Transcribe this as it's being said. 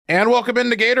And welcome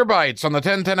into Gator Bites on the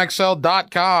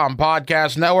 1010XL.com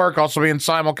podcast network, also being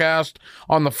simulcast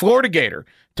on the Florida Gator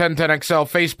 1010XL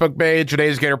Facebook page.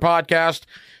 Today's Gator podcast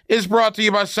is brought to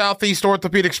you by Southeast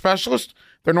Orthopedic Specialist.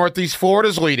 They're Northeast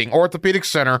Florida's leading orthopedic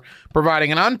center,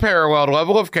 providing an unparalleled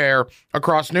level of care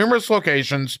across numerous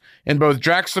locations in both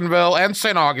Jacksonville and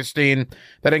St. Augustine.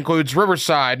 That includes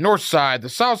Riverside, Northside, the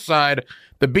South Side,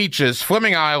 the Beaches,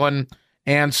 Fleming Island,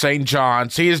 and St.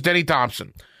 John's. He is Denny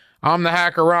Thompson. I'm the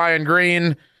hacker, Ryan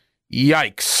Green.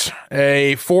 Yikes.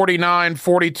 A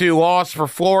 49-42 loss for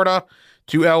Florida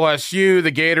to LSU.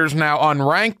 The Gators now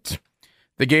unranked.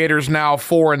 The Gators now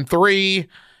 4-3.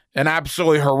 An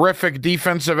absolutely horrific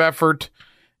defensive effort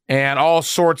and all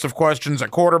sorts of questions at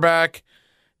quarterback.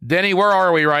 Denny, where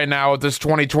are we right now with this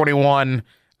 2021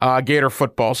 Gator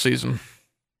football season?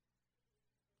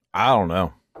 I don't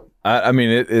know. I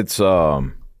mean, it's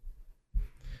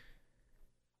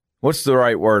what's the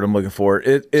right word I'm looking for?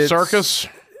 It's circus?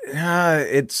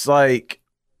 It's like,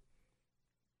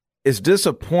 it's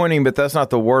disappointing, but that's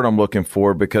not the word I'm looking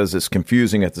for because it's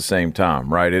confusing at the same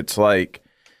time, right? It's like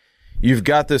you've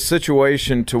got this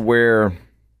situation to where,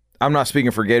 I'm not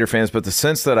speaking for Gator fans, but the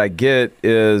sense that I get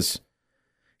is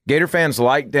Gator fans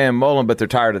like Dan Mullen, but they're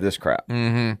tired of this crap.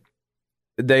 Mm-hmm.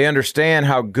 They understand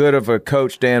how good of a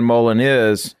coach Dan Mullen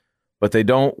is, but they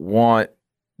don't want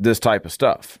this type of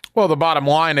stuff. Well, the bottom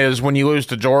line is when you lose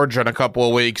to Georgia in a couple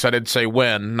of weeks, I did say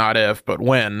when, not if, but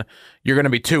when, you're going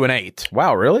to be 2-8.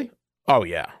 Wow, really? Oh,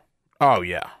 yeah. Oh,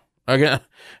 yeah. Again,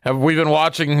 have we been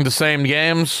watching the same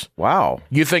games? Wow.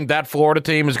 You think that Florida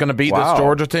team is going to beat this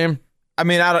Georgia team? I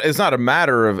mean, it's not a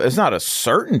matter of, it's not a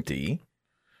certainty.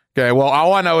 Okay, well,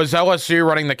 all I know is LSU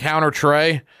running the counter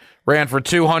tray ran for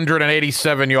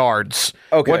 287 yards.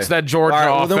 Okay. What's that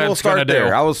Georgia offense going to do?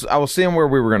 I was seeing where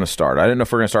we were going to start. I didn't know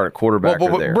if we were going to start at quarterback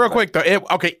or there. Real quick, though.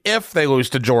 If they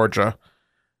lose to Georgia,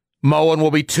 Mullen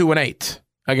will be 2-8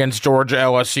 against Georgia,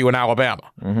 LSU, and Alabama.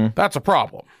 Mm-hmm. That's a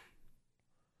problem.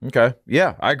 Okay.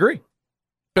 Yeah, I agree.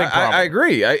 Big problem. I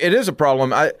agree. It is a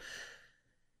problem.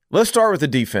 Let's start with the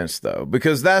defense, though,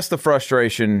 because that's the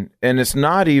frustration, and it's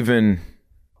not even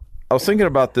 – I was thinking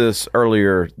about this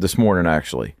earlier this morning,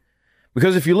 actually.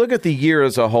 Because if you look at the year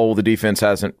as a whole, the defense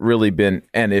hasn't really been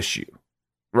an issue,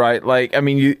 right? Like, I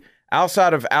mean, you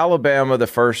outside of Alabama the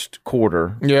first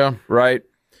quarter, yeah, right?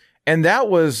 And there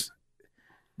was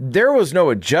no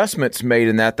adjustments made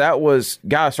in that. That was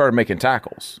guys started making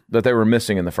tackles that they were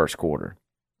missing in the first quarter.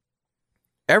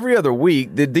 Every other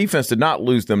week, the defense did not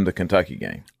lose them the Kentucky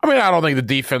game. I mean, I don't think the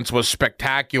defense was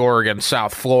spectacular against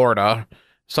South Florida.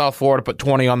 South Florida put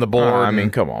 20 on the board. I mean,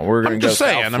 come on, we're going to go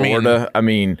South Florida. I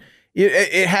mean.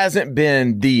 It hasn't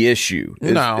been the issue,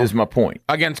 is my point.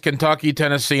 Against Kentucky,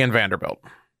 Tennessee, and Vanderbilt.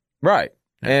 Right.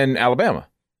 Yeah. And Alabama.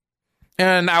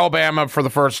 And Alabama for the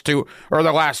last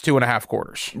 2.5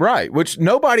 quarters. Right, which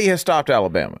nobody has stopped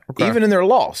Alabama, even in their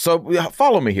loss. So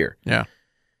follow me here. Yeah.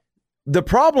 The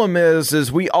problem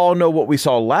is we all know what we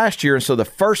saw last year, and so the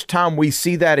first time we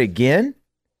see that again,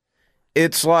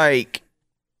 it's like,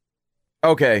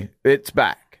 okay, it's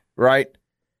back, right?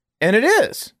 And it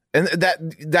is. And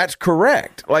that's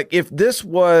correct. Like, if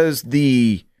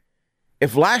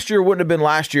last year wouldn't have been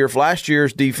last year, if last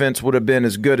year's defense would have been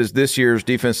as good as this year's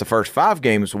defense the first 5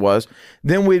 games was,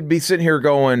 then we'd be sitting here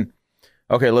going,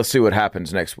 okay, let's see what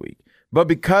happens next week. But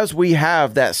because we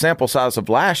have that sample size of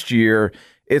last year,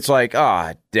 it's like,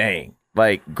 dang,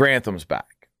 like Grantham's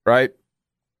back, right?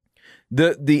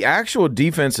 The actual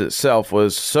defense itself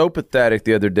was so pathetic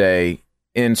the other day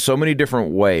in so many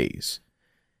different ways.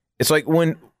 It's like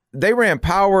when they ran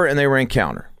power and they ran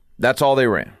counter. That's all they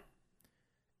ran.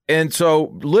 And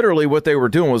so literally what they were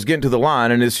doing was getting to the line,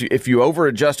 and if you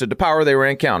over-adjusted to power, they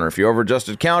ran counter. If you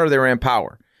over-adjusted counter, they ran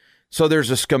power. So there's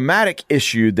a schematic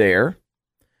issue there.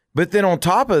 But then on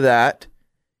top of that,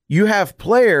 you have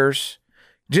players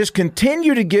just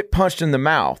continue to get punched in the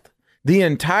mouth the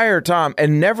entire time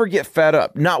and never get fed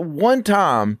up. Not one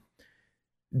time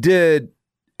did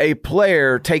a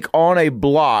player take on a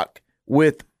block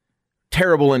with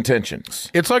terrible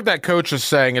intentions. It's like that coach is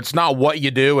saying, it's not what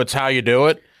you do, it's how you do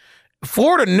it.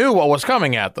 Florida knew what was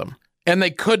coming at them, and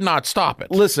they could not stop it.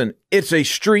 Listen, it's a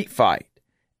street fight.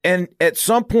 And at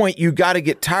some point, you got to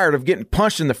get tired of getting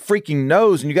punched in the freaking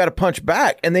nose, and you got to punch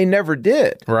back, and they never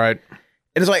did. Right.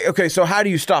 And it's like, okay, so how do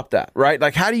you stop that, right?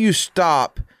 Like, how do you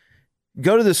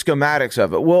go to the schematics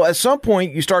of it? Well, at some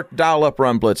point, you start to dial up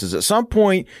run blitzes. At some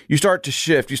point, you start to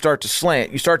shift, you start to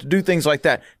slant, you start to do things like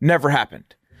that. Never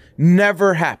happened.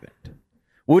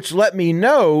 Which let me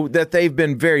know that they've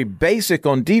been very basic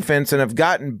on defense and have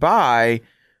gotten by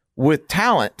with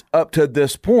talent up to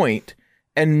this point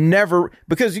and never,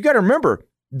 because you got to remember,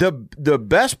 the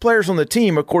best players on the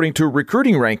team, according to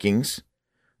recruiting rankings,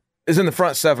 is in the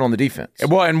front 7 on the defense.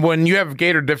 Well, and when you have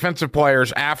Gator defensive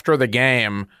players after the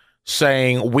game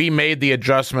saying, we made the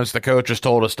adjustments the coaches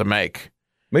told us to make.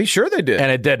 I mean, sure they did.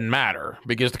 And it didn't matter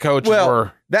because the coaches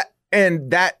were...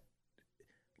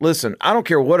 Listen, I don't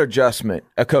care what adjustment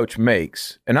a coach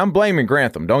makes, and I'm blaming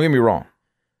Grantham, don't get me wrong,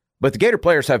 but the Gator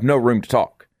players have no room to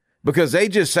talk because they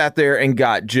just sat there and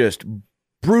got just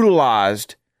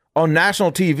brutalized on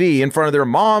national TV in front of their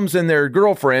moms and their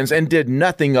girlfriends and did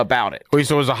nothing about it. At least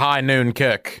it was a high noon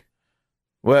kick.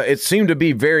 Well, it seemed to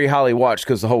be very highly watched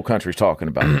because the whole country's talking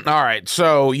about it. All right,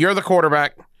 so you're the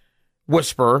quarterback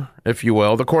whisperer, if you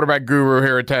will, the quarterback guru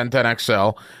here at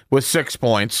 1010XL with 6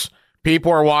 points.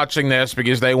 People are watching this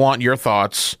because they want your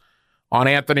thoughts on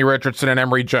Anthony Richardson and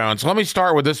Emory Jones. Let me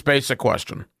start with this basic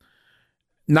question.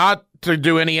 Not to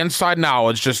do any inside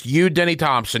knowledge, just you, Denny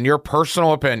Thompson, your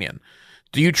personal opinion.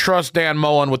 Do you trust Dan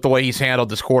Mullen with the way he's handled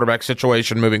this quarterback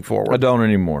situation moving forward? I don't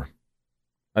anymore.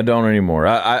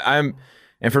 I'm,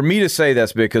 and for me to say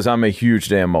that's because I'm a huge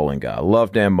Dan Mullen guy. I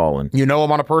love Dan Mullen. You know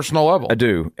him on a personal level. I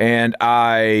do. And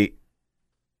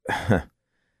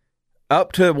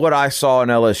up to what I saw in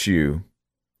LSU,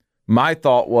 my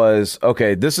thought was,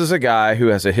 okay, this is a guy who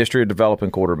has a history of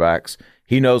developing quarterbacks.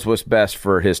 He knows what's best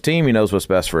for his team. He knows what's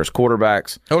best for his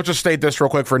quarterbacks. I'll just state this real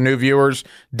quick for new viewers.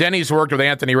 Denny's worked with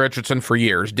Anthony Richardson for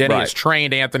years. Denny has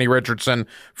trained Anthony Richardson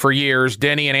for years.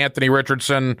 Denny and Anthony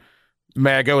Richardson,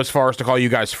 may I go as far as to call you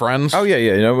guys friends? Oh, yeah.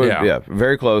 Yeah,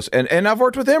 very close. And I've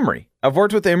worked with Emory. I've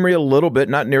worked with Emory a little bit,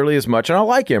 not nearly as much, and I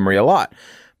like Emory a lot.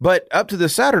 But up to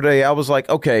this Saturday, I was like,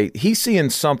 okay, he's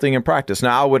seeing something in practice.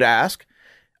 Now, I would ask,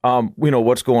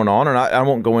 what's going on? And I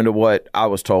won't go into what I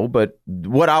was told, but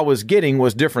what I was getting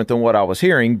was different than what I was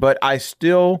hearing. But I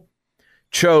still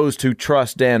chose to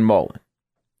trust Dan Mullen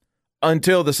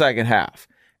until the second half.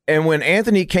 And when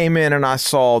Anthony came in and I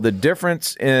saw the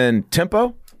difference in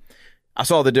tempo, I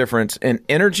saw the difference in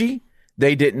energy.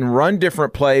 They didn't run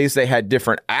different plays. They had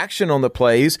different action on the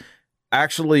plays.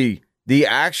 Actually, the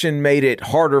action made it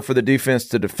harder for the defense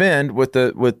to defend with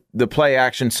the play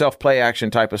action, self-play action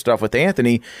type of stuff with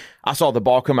Anthony. I saw the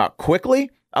ball come out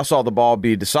quickly. I saw the ball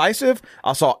be decisive.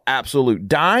 I saw absolute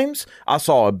dimes. I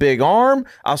saw a big arm.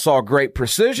 I saw great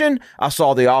precision. I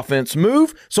saw the offense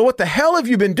move. So what the hell have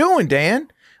you been doing, Dan?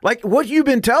 Like, what you've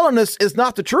been telling us is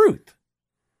not the truth.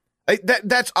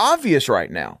 That's obvious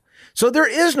right now. So there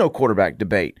is no quarterback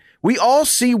debate. We all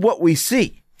see what we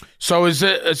see. So is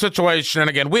it a situation, and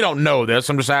again, we don't know this,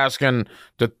 I'm just asking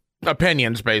the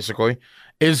opinions, basically.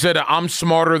 Is it I'm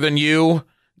smarter than you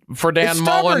for Dan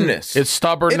Mullen? It's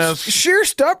stubbornness. It's sheer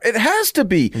It has to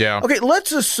be. Yeah. Okay,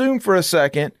 let's assume for a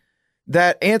second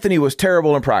that Anthony was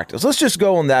terrible in practice. Let's just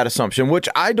go on that assumption, which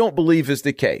I don't believe is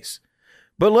the case.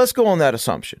 But let's go on that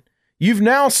assumption. You've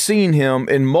now seen him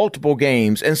in multiple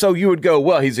games, and so you would go,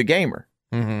 well, he's a gamer.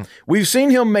 Mm-hmm. We've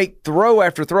seen him make throw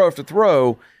after throw after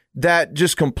throw that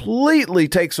just completely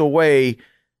takes away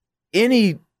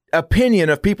any opinion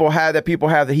of people have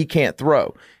that he can't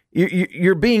throw.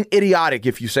 You're being idiotic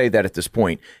if you say that at this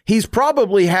point. He's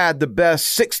probably had the best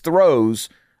 6 throws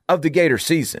of the Gator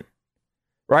season,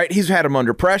 right? He's had him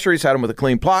under pressure. He's had him with a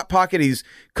clean pocket. He's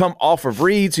come off of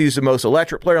reads. He's the most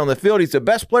electric player on the field. He's the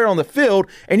best player on the field,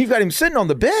 and you've got him sitting on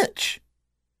the bench.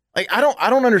 Like, I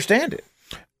don't understand it.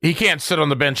 He can't sit on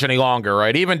the bench any longer,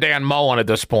 right? Even Dan Mullen at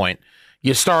this point.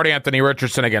 You start Anthony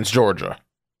Richardson against Georgia.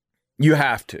 You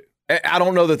have to. I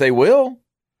don't know that they will.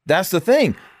 That's the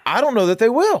thing. I don't know that they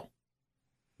will.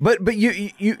 But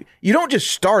you don't just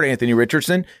start Anthony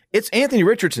Richardson. It's Anthony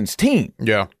Richardson's team.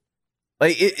 Yeah.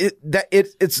 Like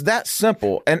it's that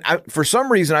simple. And for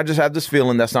some reason, I just have this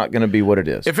feeling that's not going to be what it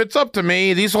is. If it's up to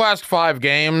me, these last 5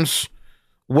 games,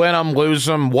 win them, lose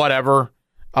them, whatever,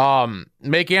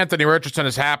 make Anthony Richardson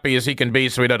as happy as he can be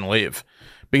so he doesn't leave.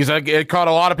 Because it caught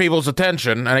a lot of people's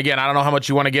attention. And again, I don't know how much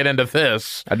you want to get into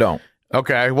this. I don't.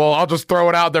 Okay, well, I'll just throw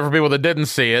it out there for people that didn't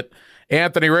see it.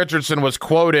 Anthony Richardson was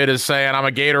quoted as saying, I'm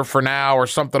a Gator for now, or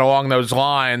something along those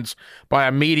lines, by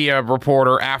a media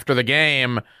reporter after the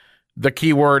game. The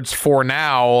keywords for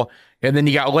now. And then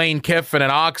you got Lane Kiffin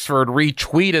in Oxford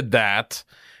retweeted that.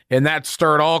 And that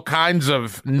stirred all kinds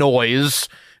of noise.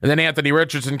 And then Anthony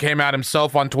Richardson came out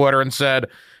himself on Twitter and said,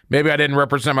 maybe I didn't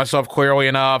represent myself clearly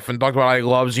enough, and talked about how he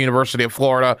loves University of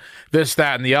Florida, this,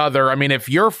 that, and the other. I mean, if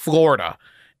you're Florida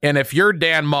and if you're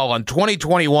Dan Mullen,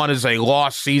 2021 is a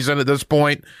lost season at this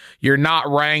point. You're not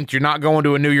ranked. You're not going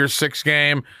to a New Year's Six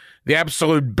game. The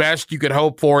absolute best you could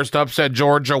hope for is to upset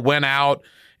Georgia, win out,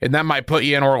 and that might put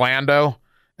you in Orlando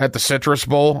at the Citrus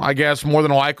Bowl, I guess. More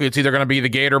than likely, it's either going to be the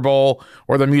Gator Bowl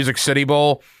or the Music City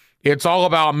Bowl. It's all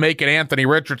about making Anthony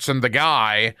Richardson the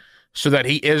guy so that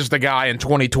he is the guy in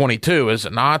 2022, is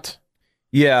it not?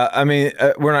 Yeah, I mean,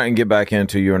 we're not going to get back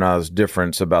into you and I's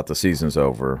difference about the season's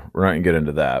over. We're not going to get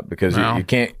into that because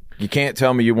you can't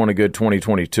tell me you want a good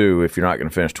 2022 if you're not going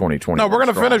to finish 2020. No, we're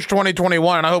going to finish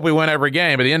 2021, and I hope we win every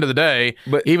game. At the end of the day,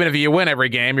 even if you win every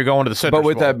game, you're going to the Citrus But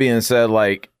with Bowl. that being said,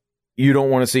 like, you don't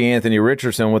want to see Anthony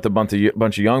Richardson with a bunch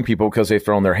of young people because they've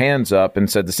thrown their hands up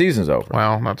and said the season's over.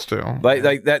 Well, that's true.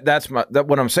 Like that's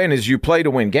what I'm saying is you play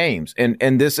to win games,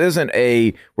 and this isn't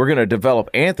we're going to develop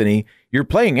Anthony. You're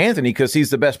playing Anthony because he's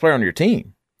the best player on your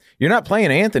team. You're not playing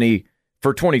Anthony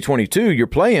for 2022. You're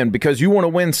playing because you want to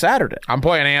win Saturday. I'm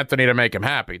playing Anthony to make him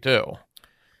happy too,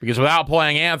 because without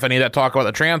playing Anthony, that talk about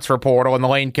the transfer portal and the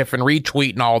Lane Kiffin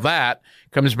retweet and all that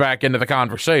comes back into the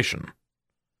conversation.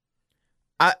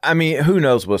 I mean, who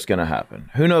knows what's going to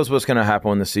happen? Who knows what's going to happen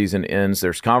when the season ends?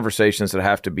 There's conversations that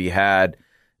have to be had,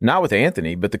 not with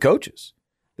Anthony, but the coaches.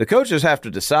 The coaches have to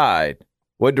decide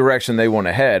what direction they want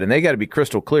to head, and they got to be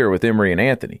crystal clear with Emory and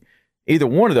Anthony. Either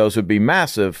one of those would be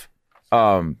massive.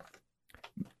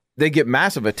 They get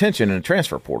massive attention in the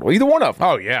transfer portal. Either one of them.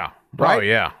 Oh, yeah. Right? Oh,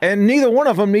 yeah. And neither one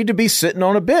of them need to be sitting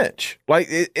on a bench. Like,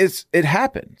 it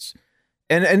happens.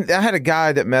 And I had a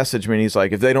guy that messaged me, and he's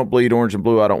like, if they don't bleed orange and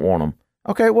blue, I don't want them.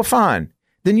 Okay, well, fine.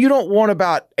 Then you don't want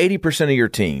about 80% of your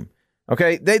team.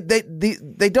 Okay,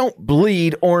 they don't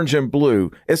bleed orange and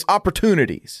blue. It's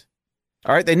opportunities.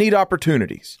 All right, they need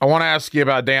opportunities. I want to ask you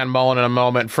about Dan Mullen in a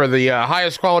moment. For the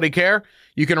highest quality care,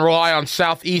 you can rely on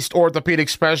Southeast Orthopedic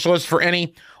Specialists for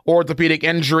any orthopedic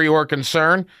injury or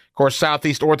concern. Of course,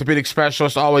 Southeast Orthopedic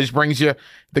Specialist always brings you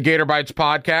the Gator Bites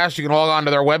podcast. You can log on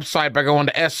to their website by going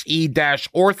to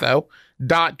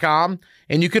se-ortho.com,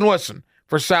 and you can listen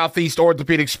for Southeast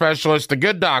Orthopedic Specialist, the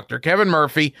good doctor, Kevin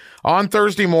Murphy, on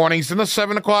Thursday mornings in the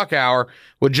 7 o'clock hour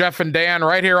with Jeff and Dan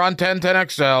right here on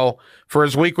 1010XL for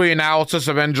his weekly analysis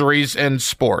of injuries in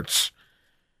sports.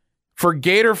 For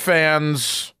Gator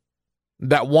fans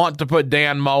that want to put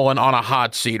Dan Mullen on a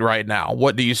hot seat right now,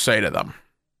 what do you say to them?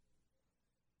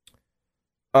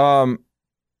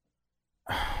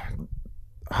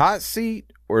 Hot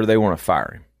seat, or do they want to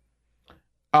fire him?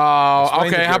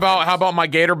 Okay. How about my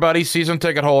Gator buddy, season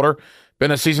ticket holder?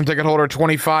 Been a season ticket holder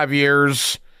 25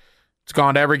 years. It's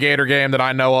gone to every Gator game that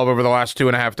I know of over the last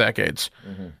 2.5 decades.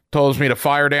 Mm-hmm. Tells me to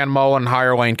fire Dan Mullen and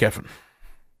hire Lane Kiffin.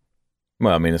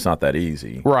 Well, I mean, it's not that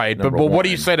easy. Right, but what do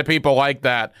you say to people like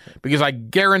that? Because I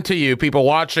guarantee you, people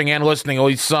watching and listening, at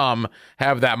least some,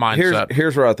 have that mindset.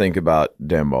 Here's what I think about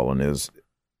Dan Mullen is,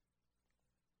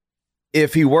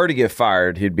 if he were to get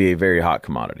fired, he'd be a very hot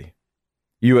commodity.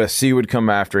 USC would come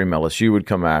after him. LSU would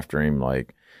come after him.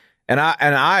 And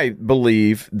I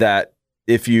believe that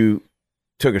if you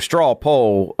took a straw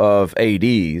poll of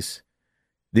ADs,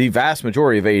 the vast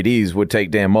majority of ADs would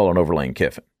take Dan Mullen over Lane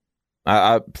Kiffin.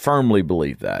 I firmly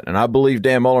believe that. And I believe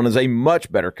Dan Mullen is a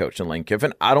much better coach than Lane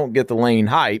Kiffin. I don't get the Lane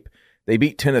hype. They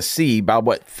beat Tennessee by,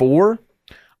 4?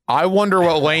 I wonder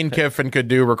what Lane Kiffin could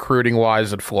do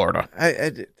recruiting-wise at Florida.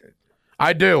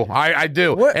 I do. I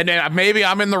do. What? And then maybe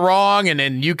I'm in the wrong, and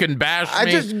then you can bash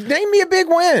me. Just name me a big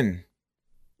win.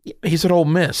 He's at Ole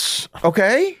Miss.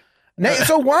 Okay.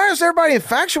 So why is everybody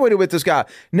infatuated with this guy?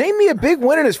 Name me a big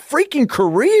win in his freaking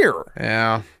career.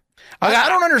 Yeah. I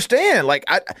don't understand.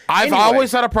 I've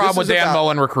always had a problem with Dan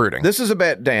Mullen recruiting. This is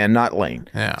about Dan, not Lane.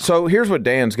 Yeah. So here's what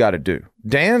Dan's got to do.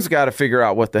 Dan's got to figure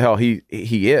out what the hell he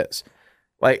is.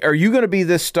 Are you going to be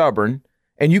this stubborn?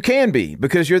 And you can be,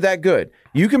 because you're that good.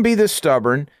 You can be this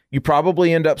stubborn. You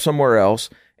probably end up somewhere else,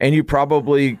 and you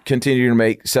probably continue to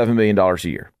make $7 million a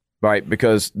year, right?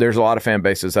 Because there's a lot of fan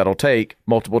bases that'll take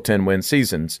multiple 10-win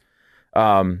seasons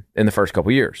in the first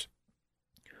couple years.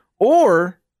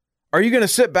 Or are you going to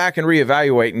sit back and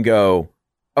reevaluate and go,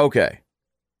 okay,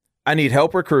 I need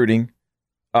help recruiting.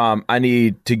 I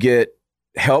need to get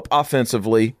help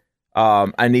offensively.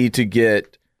 I need to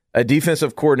get a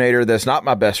defensive coordinator that's not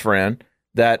my best friend,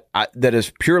 that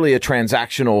is purely a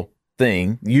transactional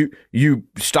thing. You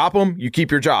stop them, you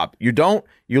keep your job. You don't,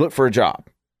 you look for a job,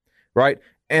 right?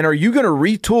 And are you going to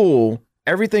retool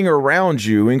everything around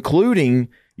you, including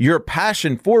your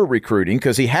passion for recruiting,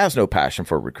 because he has no passion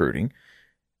for recruiting?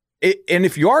 And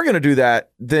if you are going to do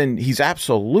that, then he's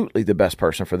absolutely the best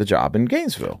person for the job in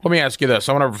Gainesville. Let me ask you this.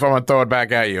 I'm going to throw it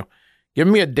back at you. Give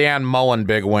me a Dan Mullen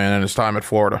big win in his time at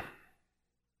Florida.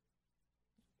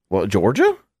 Well,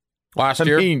 Georgia? Last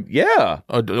year? Yeah.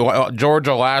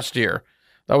 Georgia last year.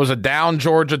 That was a down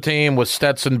Georgia team with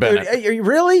Stetson Bennett.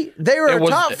 Really? They were a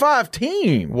top 5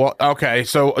 team. Well, okay.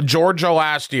 So Georgia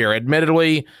last year,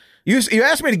 admittedly. You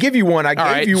asked me to give you one. I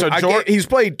gave you. He's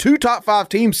played 2 top 5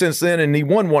 teams since then, and he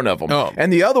won one of them. Oh.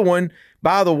 And the other one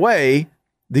By the way,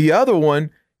 the other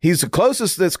one, he's the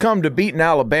closest that's come to beating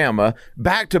Alabama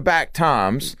back-to-back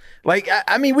times. Like,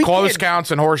 I mean, we close can't...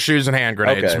 counts and horseshoes and hand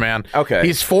grenades, Okay. man. Okay.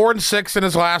 He's 4-6 in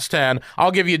his last 10.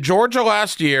 I'll give you Georgia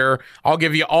last year. I'll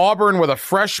give you Auburn with a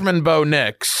freshman Bo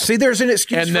Nix. See, there's an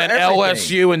excuse and for then everything.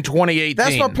 LSU in 2018.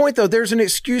 That's my point, though. There's an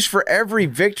excuse for every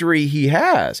victory he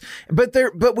has. But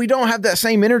we don't have that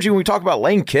same energy when we talk about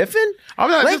Lane Kiffin.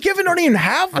 Lane Kiffin don't even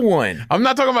have one. I'm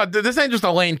not talking about this. Ain't just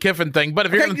a Lane Kiffin thing. But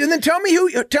if you're And then tell me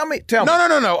who. Tell me.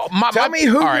 No. Tell me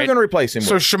who you're going to replace him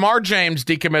So with. Shamar James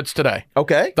decommits today.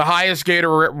 Okay. The highest Gator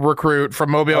recruit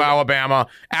from Mobile, Alabama,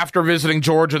 after visiting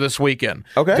Georgia this weekend.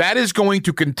 Okay. That is going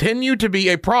to continue to be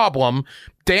a problem.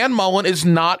 Dan Mullen is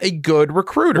not a good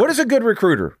recruiter. What is a good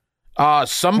recruiter?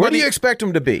 Somebody. What do you expect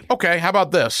him to be? Okay, how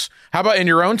about this? How about in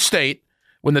your own state,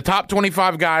 when the top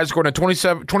 25 guys, according to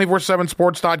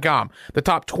 247sports.com, the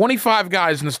top 25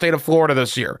 guys in the state of Florida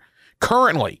this year,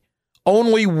 currently,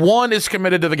 only one is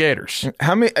committed to the Gators.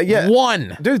 How many? Yeah.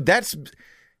 One. Dude,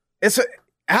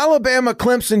 Alabama,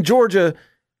 Clemson, Georgia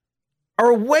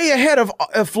are way ahead of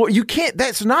Florida. You can't,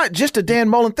 that's not just a Dan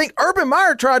Mullen thing. Urban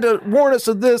Meyer tried to warn us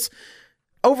of this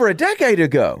over a decade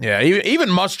ago. Yeah, even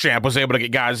Muschamp was able to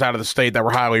get guys out of the state that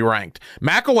were highly ranked.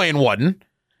 McElwain wasn't,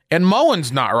 and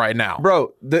Mullen's not right now.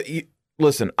 Bro,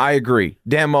 listen, I agree.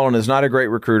 Dan Mullen is not a great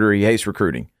recruiter. He hates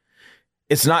recruiting.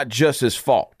 It's not just his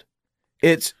fault.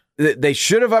 They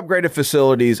should have upgraded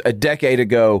facilities a decade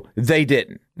ago. They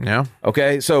didn't. Yeah.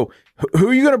 Okay, so who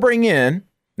are you going to bring in?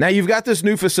 Now you've got this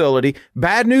new facility.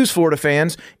 Bad news, Florida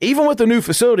fans. Even with the new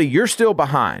facility, you're still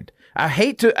behind. I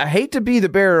hate to be the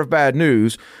bearer of bad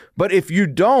news, but if you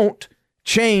don't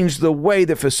change the way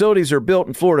the facilities are built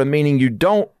in Florida, meaning you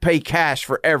don't pay cash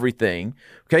for everything,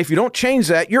 okay, if you don't change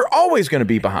that, you're always going to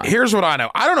be behind. Here's what I know.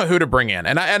 I don't know who to bring in.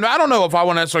 And I don't know if I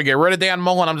want to necessarily get rid of Dan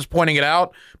Mullen. I'm just pointing it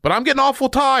out. But I'm getting awful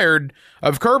tired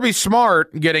of Kirby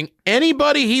Smart getting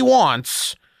anybody he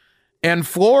wants and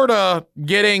Florida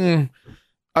getting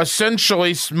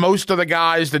essentially most of the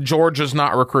guys that Georgia's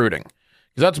not recruiting.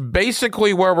 Because that's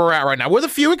basically where we're at right now, with a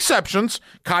few exceptions.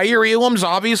 Kyer Elam's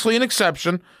obviously an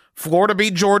exception. Florida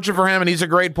beat Georgia for him, and he's a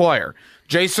great player.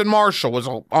 Jason Marshall was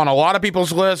on a lot of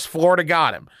people's lists. Florida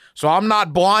got him. So I'm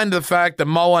not blind to the fact that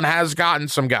Mullen has gotten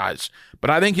some guys. But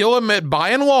I think he'll admit, by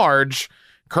and large,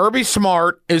 Kirby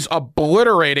Smart is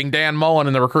obliterating Dan Mullen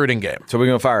in the recruiting game. So we're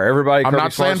going to fire everybody? I'm Kirby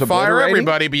not saying Smart's fire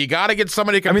everybody, but you got to get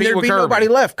somebody to compete there'd with be Kirby. nobody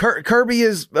left. Kirby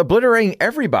is obliterating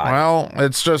everybody. Well,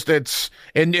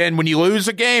 and when you lose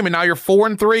a game and now you're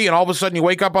 4-3 and all of a sudden you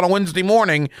wake up on a Wednesday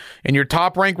morning and your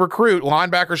top ranked recruit,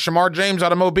 linebacker Shamar James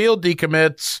out of Mobile,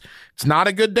 decommits, it's not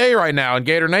a good day right now in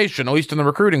Gator Nation, at least in the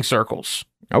recruiting circles.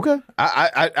 Okay.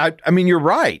 I mean, you're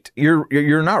right.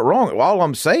 You're not wrong. All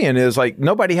I'm saying is, like,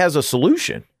 nobody has a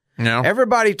solution. No.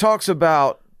 Everybody talks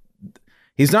about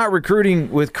he's not recruiting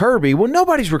with Kirby. Well,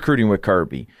 nobody's recruiting with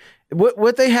Kirby.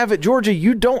 What they have at Georgia,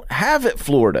 you don't have at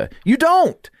Florida. You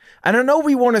don't. And I know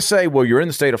we want to say, well, you're in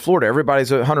the state of Florida.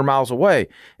 Everybody's 100 miles away.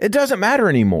 It doesn't matter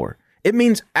anymore. It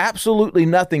means absolutely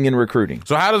nothing in recruiting.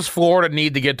 So how does Florida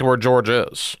need to get to where Georgia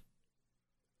is?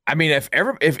 I mean, if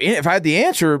I had the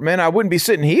answer, man, I wouldn't be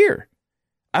sitting here.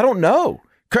 I don't know.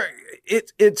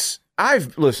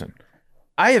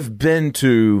 I have been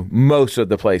to most of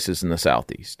the places in the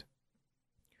Southeast.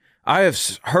 I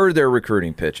have heard their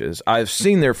recruiting pitches. I've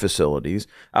seen their facilities.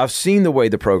 I've seen the way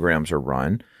the programs are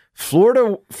run.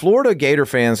 Florida Gator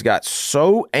fans got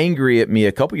so angry at me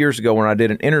a couple years ago when I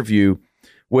did an interview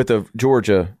with a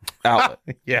Georgia outlet.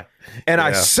 Yeah. And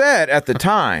I said at the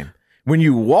time, when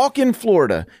you walk in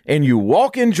Florida and you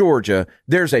walk in Georgia,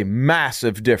 there's a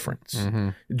massive difference. Mm-hmm.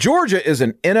 Georgia is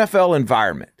an NFL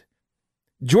environment.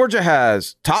 Georgia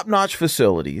has top-notch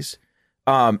facilities.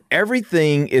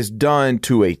 Everything is done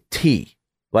to a T.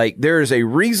 Like, there is a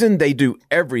reason they do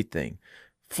everything.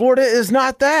 Florida is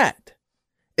not that.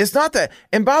 It's not that.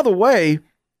 And by the way,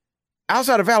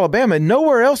 outside of Alabama,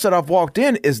 nowhere else that I've walked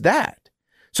in is that.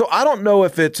 So I don't know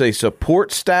if it's a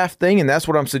support staff thing, and that's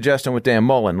what I'm suggesting with Dan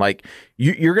Mullen. Like,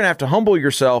 you're going to have to humble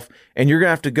yourself, and you're going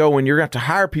to have to go and you're going to have to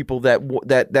hire people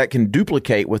that can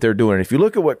duplicate what they're doing. If you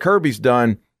look at what Kirby's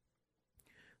done,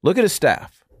 look at his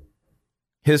staff.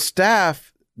 His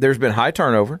staff, there's been high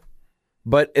turnover,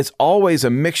 but it's always a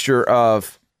mixture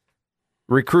of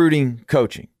recruiting,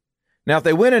 coaching. Now, if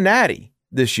they win a natty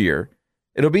this year,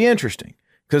 it'll be interesting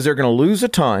because they're going to lose a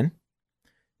ton.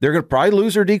 They're going to probably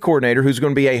lose their D coordinator, who's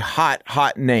going to be a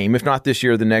hot name, if not this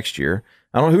year, the next year.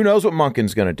 I don't know. Who knows what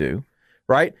Monken's going to do,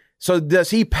 right? So does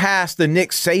he pass the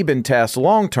Nick Saban test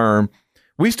long term?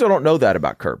 We still don't know that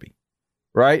about Kirby,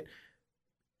 right?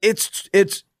 It's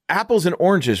apples and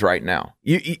oranges right now.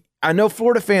 I know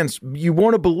Florida fans, you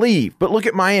want to believe, but look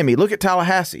at Miami, look at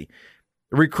Tallahassee.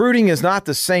 Recruiting is not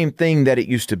the same thing that it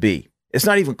used to be. It's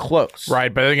not even close.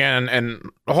 Right, but again, and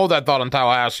hold that thought on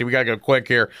Tallahassee. We got to go quick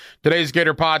here. Today's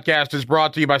Gator Podcast is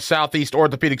brought to you by Southeast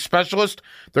Orthopedic Specialist.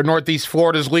 They're Northeast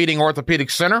Florida's leading orthopedic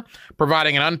center,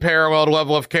 providing an unparalleled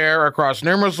level of care across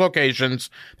numerous locations.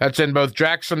 That's in both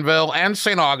Jacksonville and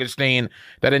St. Augustine.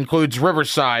 That includes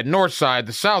Riverside, Northside,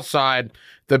 the South Side,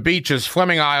 the beaches,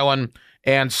 Fleming Island,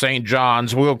 and St.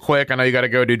 John's. Real quick, I know you got to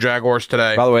go do Jaguars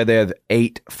today. By the way, they have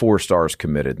 8 4-stars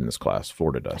committed in this class.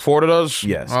 Florida does. Florida does?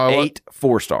 Yes, 8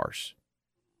 4-stars.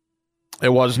 It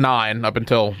was 9 up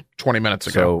until 20 minutes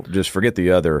ago. So just forget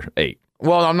the other 8.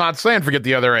 Well, I'm not saying forget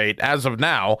the other 8. As of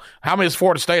now, how many does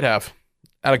Florida State have?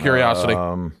 Out of curiosity.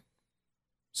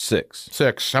 6.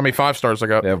 6. How many 5-stars they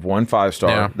got? They have 1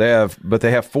 5-star. Yeah. But they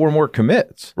have 4 more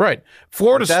commits. Right.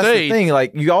 Florida That's State. the thing.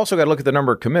 Like, you also got to look at the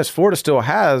number of commits. Florida still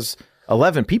has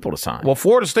 11 people to sign. Well,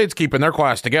 Florida State's keeping their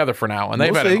class together for now, and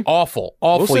they've had an awful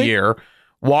year.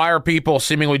 Why are people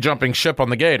seemingly jumping ship on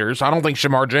the Gators? I don't think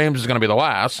Shamar James is going to be the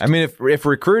last. I mean, if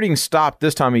recruiting stopped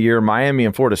this time of year, Miami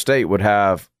and Florida State would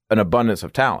have an abundance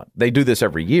of talent. They do this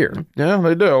every year. Yeah,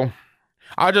 they do.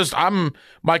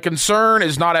 My concern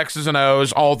is not X's and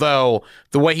O's, although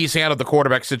the way he's handled the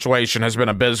quarterback situation has been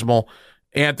abysmal.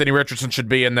 Anthony Richardson should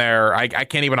be in there. I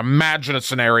can't even imagine a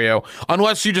scenario,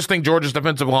 unless you just think Georgia's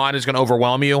defensive line is going to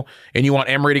overwhelm you and you want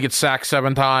Emory to get sacked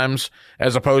 7 times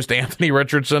as opposed to Anthony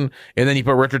Richardson, and then you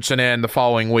put Richardson in the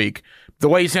following week. The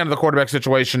way he's handled the quarterback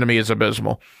situation to me is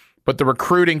abysmal. But the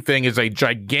recruiting thing is a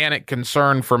gigantic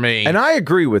concern for me. And I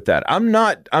agree with that. I'm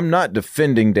not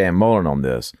defending Dan Mullen on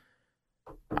this.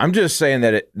 I'm just saying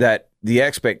that the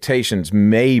expectations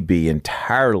may be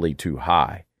entirely too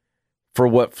high for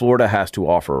what Florida has to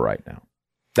offer right now.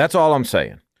 That's all I'm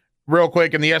saying. Real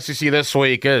quick, in the SEC this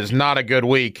week is not a good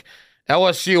week.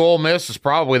 LSU Ole Miss is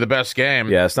probably the best game.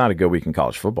 Yeah, it's not a good week in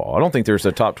college football. I don't think there's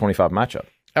a top 25 matchup.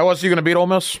 LSU going to beat Ole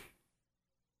Miss?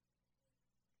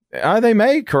 They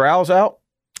may. Corral's out.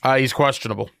 He's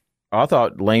questionable. I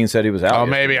thought Lane said he was out. Oh,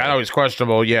 maybe. I know he's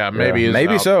questionable. Yeah, maybe he's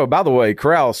maybe out. So. By the way,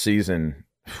 Corral's season,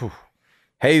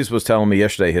 Hayes was telling me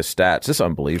yesterday his stats. It's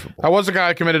unbelievable. I was a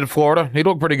guy committed to Florida. He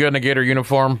looked pretty good in a Gator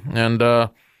uniform, and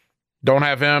don't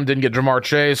have him. Didn't get Jamar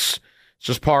Chase. It's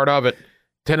just part of it.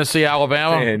 Tennessee,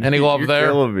 Alabama, Man, any love there?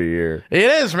 You're killing me here. It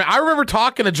is, man. I remember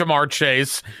talking to Jamar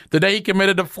Chase the day he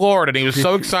committed to Florida, and he was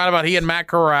so excited about he and Matt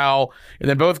Corral, and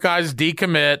then both guys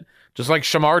decommit, just like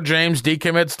Shamar James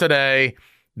decommits today.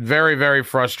 Very, very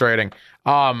frustrating.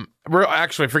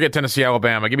 Actually, forget Tennessee,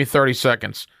 Alabama. Give me 30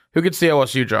 seconds. Who gets the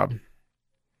LSU job?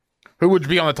 Who would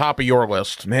be on the top of your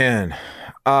list? Man,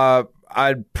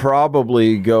 I'd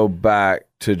probably go back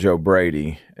to Joe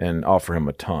Brady and offer him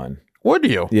a ton. Would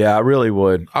you? Yeah, I really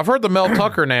would. I've heard the Mel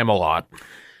Tucker name a lot.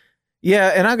 Yeah,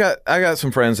 and I got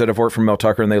some friends that have worked for Mel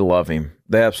Tucker, and they love him.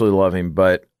 They absolutely love him.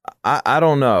 But I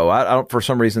don't know. I don't. For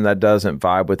some reason, that doesn't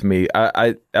vibe with me.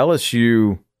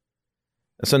 LSU.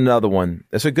 That's another one.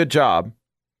 It's a good job.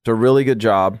 It's a really good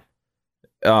job,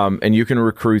 and you can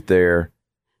recruit there.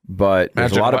 But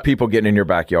there's a lot of people getting in your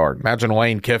backyard. Imagine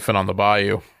Lane Kiffin on the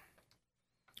Bayou.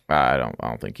 I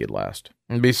don't think he'd last.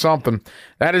 It'd be something.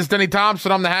 That is Denny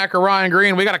Thompson. I'm the hacker Ryan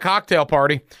Green. We got a cocktail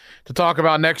party to talk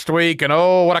about next week, and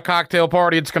what a cocktail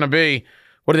party it's going to be.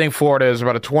 What do you think Florida is?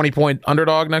 About a 20-point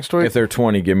underdog next week? If they're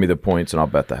 20, give me the points, and I'll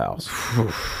bet the house.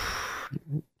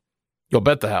 You'll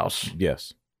bet the house?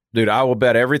 Yes. Dude, I will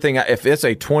bet everything. If it's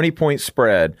a 20-point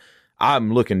spread,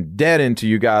 I'm looking dead into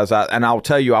you guys, and I'll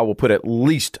tell you I will put at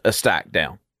least a stack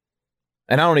down.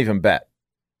 And I don't even bet.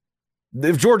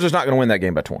 If Georgia's not going to win that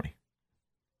game by 20.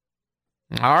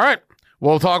 All right.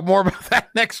 We'll talk more about that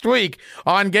next week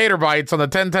on Gator Bites on the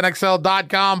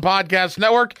 1010XL.com podcast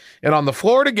network and on the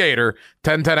Florida Gator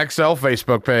 1010XL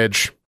Facebook page.